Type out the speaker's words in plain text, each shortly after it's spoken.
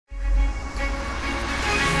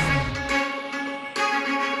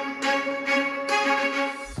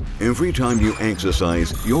Every time you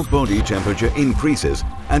exercise, your body temperature increases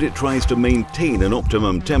and it tries to maintain an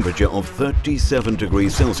optimum temperature of 37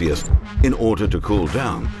 degrees Celsius. In order to cool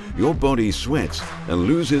down, your body sweats and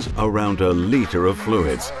loses around 1 liter of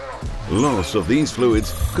fluids. Loss of these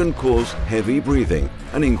fluids can cause heavy breathing,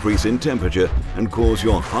 an increase in temperature, and cause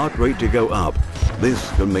your heart rate to go up.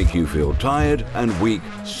 This can make you feel tired and weak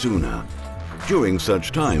sooner. During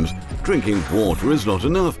such times, drinking water is not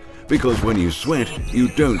enough, because when you sweat, you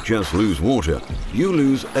don't just lose water, you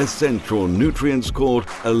lose essential nutrients called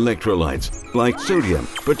electrolytes, like sodium,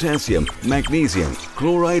 potassium, magnesium,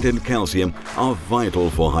 chloride and calcium are vital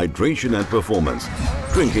for hydration and performance.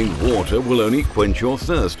 Drinking water will only quench your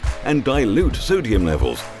thirst and dilute sodium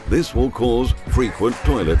levels. This will cause frequent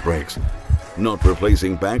toilet breaks. Not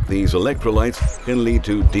replacing back these electrolytes can lead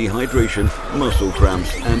to dehydration, muscle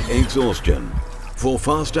cramps and exhaustion. For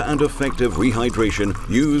faster and effective rehydration,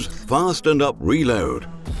 use Fast&Up Reload.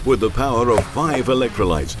 With the power of 5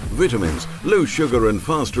 electrolytes, vitamins, low sugar and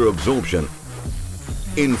faster absorption.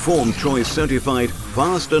 Informed Choice certified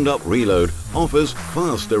Fast&Up Reload offers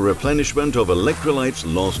faster replenishment of electrolytes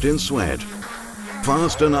lost in sweat.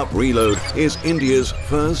 Fast&Up Reload is India's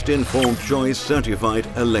first Informed Choice certified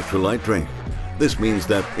electrolyte drink. This means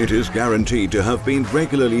that it is guaranteed to have been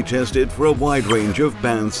regularly tested for a wide range of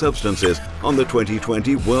banned substances on the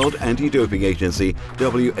 2020 World Anti-Doping Agency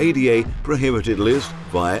 (WADA) prohibited list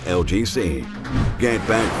via LGC. Get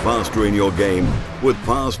back faster in your game with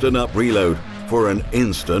Fast&Up Reload for an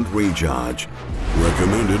instant recharge.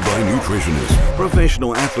 Recommended by nutritionists,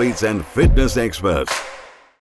 professional athletes and fitness experts.